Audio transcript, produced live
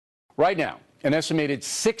Right now, an estimated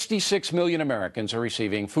 66 million Americans are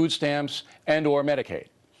receiving food stamps and/or Medicaid.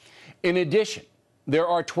 In addition, there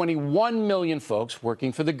are 21 million folks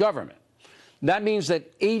working for the government. That means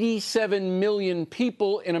that 87 million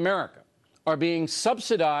people in America are being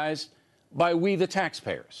subsidized by we, the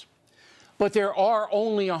taxpayers. But there are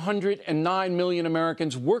only 109 million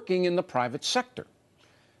Americans working in the private sector.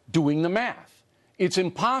 Doing the math, it's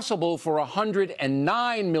impossible for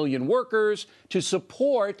 109 million workers to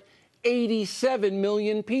support 87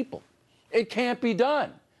 million people. It can't be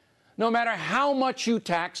done, no matter how much you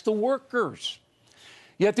tax the workers.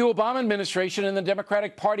 Yet the Obama administration and the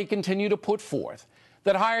Democratic Party continue to put forth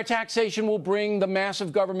that higher taxation will bring the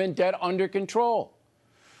massive government debt under control.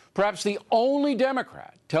 Perhaps the only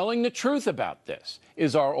Democrat telling the truth about this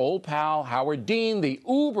is our old pal Howard Dean, the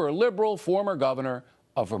uber-liberal former governor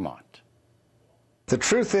of Vermont. The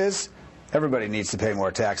truth is, everybody needs to pay more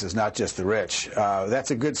taxes, not just the rich.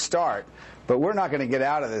 That's a good start, but we're not going to get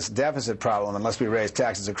out of this deficit problem unless we raise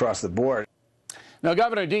taxes across the board. Now,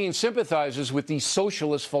 Governor Dean sympathizes with the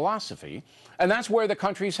socialist philosophy, and that's where the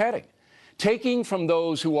country's heading, taking from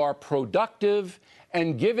those who are productive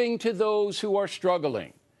and giving to those who are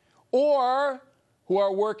struggling, or who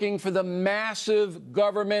are working for the massive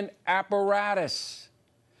government apparatus.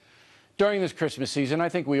 During this Christmas season, I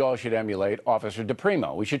think we all should emulate Officer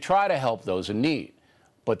DePrimo. We should try to help those in need,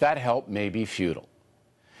 but that help may be futile.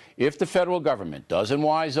 If the federal government doesn't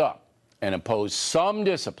wise up and impose some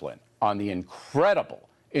discipline on the incredible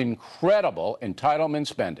entitlement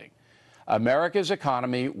spending, America's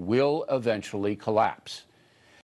economy will eventually collapse.